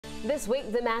This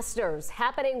week, the Masters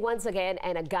happening once again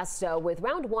in Augusta with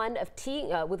round one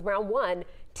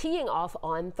teeing off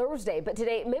on Thursday. But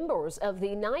today, members of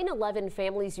the 9/11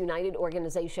 Families United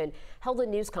organization held a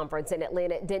news conference in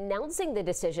Atlanta denouncing the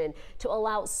decision to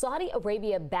allow Saudi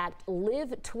Arabia-backed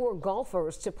LIV Tour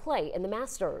golfers to play in the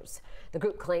Masters. The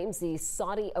group claims the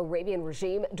Saudi Arabian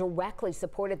regime directly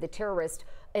supported the terrorists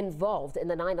involved in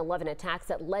the 9/11 attacks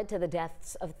that led to the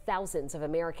deaths of thousands of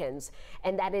Americans,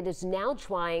 and that it is now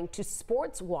trying to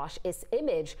sports wash its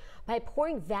image by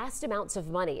pouring vast amounts of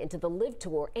money into the LIV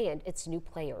Tour and its new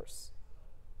players.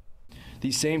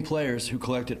 These same players who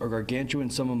collected a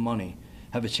gargantuan sum of money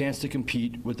have a chance to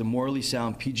compete with the morally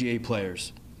sound PGA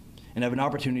players and have an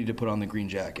opportunity to put on the green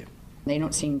jacket. They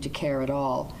don't seem to care at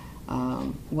all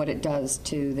what it does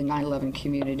to the 9/11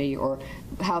 community or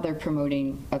how they're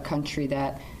promoting a country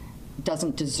that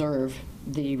doesn't deserve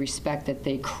the respect that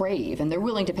they crave and they're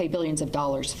willing to pay billions of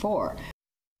dollars for.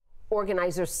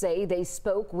 Organizers say they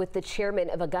spoke with the chairman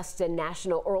of Augusta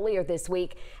National earlier this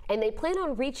week, and they plan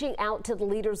on reaching out to the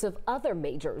leaders of other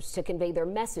majors to convey their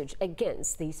message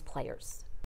against these players.